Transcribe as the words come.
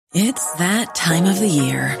It's that time of the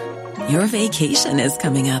year. Your vacation is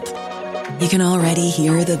coming up. You can already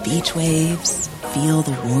hear the beach waves, feel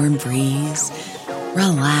the warm breeze,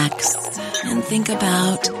 relax, and think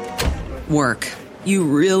about work. You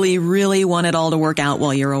really, really want it all to work out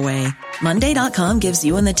while you're away. Monday.com gives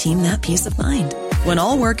you and the team that peace of mind. When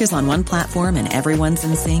all work is on one platform and everyone's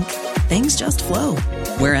in sync, things just flow.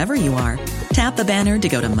 Wherever you are, tap the banner to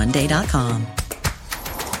go to Monday.com.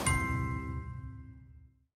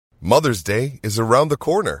 Mother's Day is around the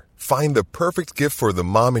corner. Find the perfect gift for the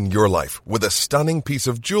mom in your life with a stunning piece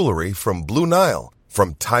of jewelry from Blue Nile.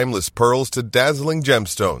 From timeless pearls to dazzling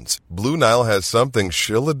gemstones, Blue Nile has something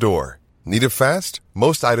she'll adore. Need it fast?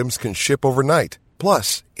 Most items can ship overnight.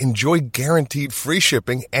 Plus, enjoy guaranteed free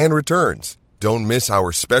shipping and returns. Don't miss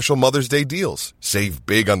our special Mother's Day deals. Save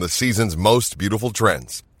big on the season's most beautiful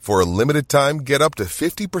trends. For a limited time, get up to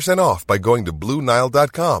 50% off by going to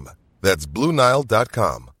BlueNile.com. That's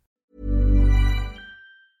BlueNile.com.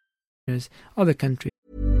 Other countries.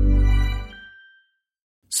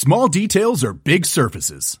 Small details are big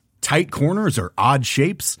surfaces. Tight corners are odd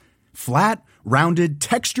shapes. Flat, rounded,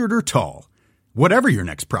 textured, or tall. Whatever your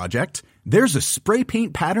next project, there's a spray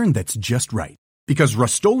paint pattern that's just right. Because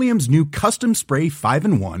Rust-Oleum's new Custom Spray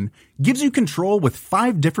 5-in-1 gives you control with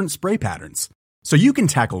 5 different spray patterns. So you can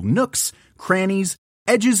tackle nooks, crannies,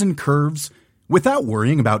 edges, and curves without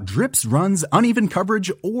worrying about drips, runs, uneven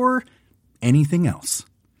coverage, or anything else.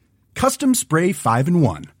 Custom Spray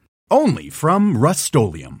 5-in-1. Only from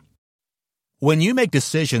Rust-Oleum. When you make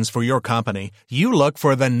decisions for your company, you look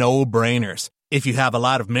for the no-brainers. If you have a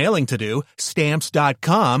lot of mailing to do,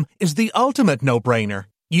 Stamps.com is the ultimate no-brainer.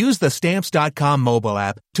 Use the Stamps.com mobile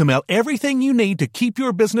app to mail everything you need to keep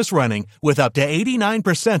your business running with up to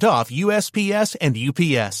 89% off USPS and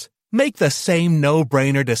UPS. Make the same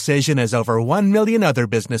no-brainer decision as over 1 million other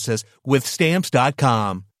businesses with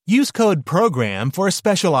Stamps.com. Use code PROGRAM for a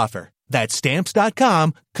special offer. That's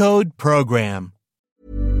Stamps.com, code PROGRAM.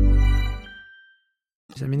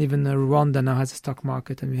 I mean, even Rwanda now has a stock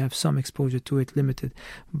market, and we have some exposure to it, limited.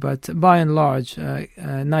 But by and large,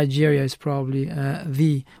 Nigeria is probably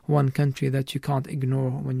the one country that you can't ignore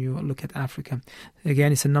when you look at Africa.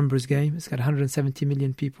 Again, it's a numbers game. It's got 170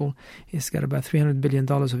 million people. It's got about $300 billion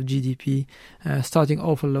of GDP, starting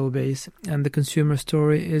off a low base. And the consumer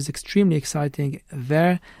story is extremely exciting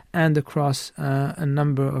there and across a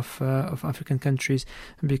number of African countries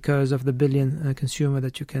because of the billion consumer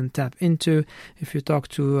that you can tap into. If you talk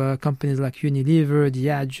to companies like Unilever,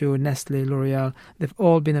 Diageo, Nestle, L'Oreal, they've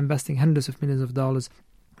all been investing hundreds of millions of dollars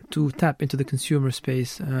to tap into the consumer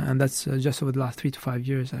space, and that's just over the last 3 to 5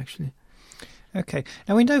 years, actually. Okay.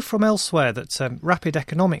 Now, we know from elsewhere that rapid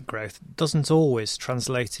economic growth doesn't always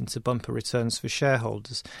translate into bumper returns for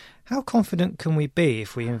shareholders. How confident can we be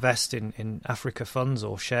if we invest in Africa funds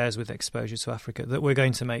or shares with exposure to Africa that we're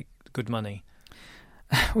going to make good money?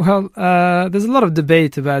 Well, there's a lot of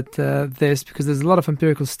debate about this because there's a lot of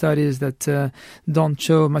empirical studies that don't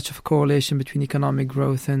show much of a correlation between economic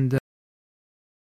growth and